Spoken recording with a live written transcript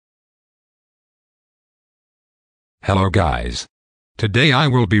Hello guys. Today I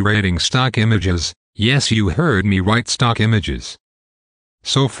will be rating stock images. Yes, you heard me right, stock images.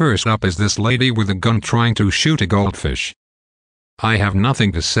 So first up is this lady with a gun trying to shoot a goldfish. I have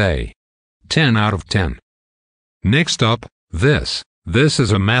nothing to say. 10 out of 10. Next up, this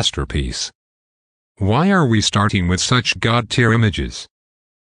is a masterpiece. Why are we starting with such god-tier images?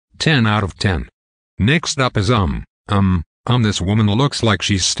 10 out of 10. Next up is this woman looks like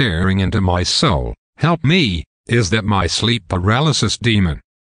she's staring into my soul. Help me, is that my sleep paralysis demon?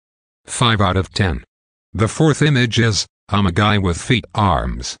 5 out of 10. The fourth image is, a guy with feet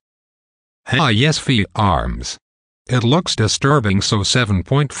arms. Yes, feet arms. It looks disturbing, so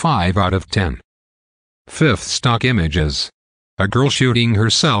 7.5 out of 10. Fifth stock image is a girl shooting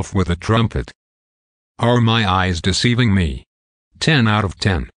herself with a trumpet. Are my eyes deceiving me? 10 out of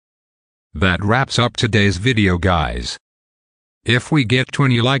 10. That wraps up today's video, guys. If we get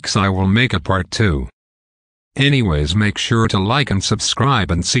 20 likes, I will make a part 2. Anyways, make sure to like and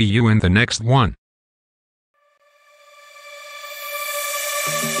subscribe, and see you in the next one.